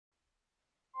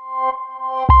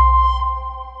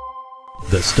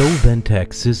The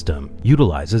StoVentec system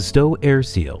utilizes StoVentec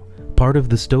AirSeal, part of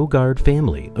the StoGuard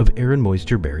family of air and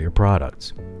moisture barrier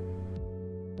products.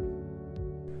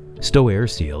 StoVentec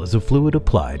AirSeal is a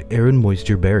fluid-applied air and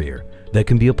moisture barrier that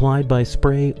can be applied by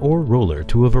spray or roller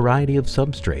to a variety of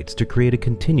substrates to create a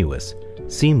continuous,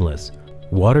 seamless,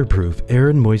 waterproof air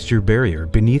and moisture barrier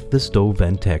beneath the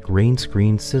StoVentec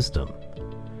RainScreen system.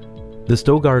 The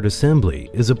StoGuard assembly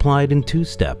is applied in 2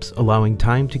 steps, allowing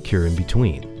time to cure in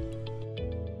between.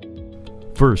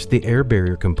 First, the air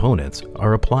barrier components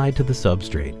are applied to the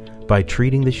substrate by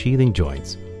treating the sheathing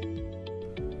joints,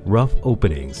 rough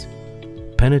openings,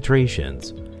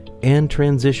 penetrations, and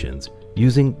transitions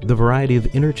using the variety of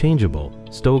interchangeable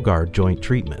StoGuard joint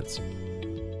treatments.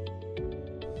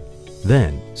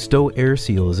 Then, StoVentec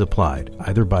AirSeal is applied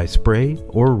either by spray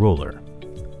or roller.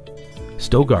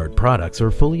 StoGuard products are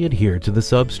fully adhered to the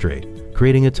substrate,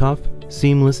 creating a tough,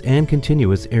 seamless, and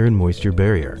continuous air and moisture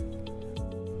barrier.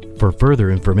 For further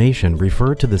information,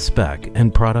 refer to the spec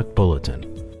and product bulletin.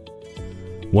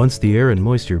 Once the air and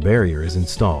moisture barrier is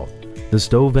installed, the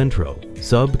StoVentec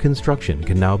sub-construction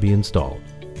can now be installed.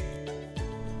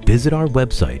 Visit our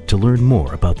website to learn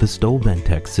more about the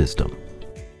StoVentec system.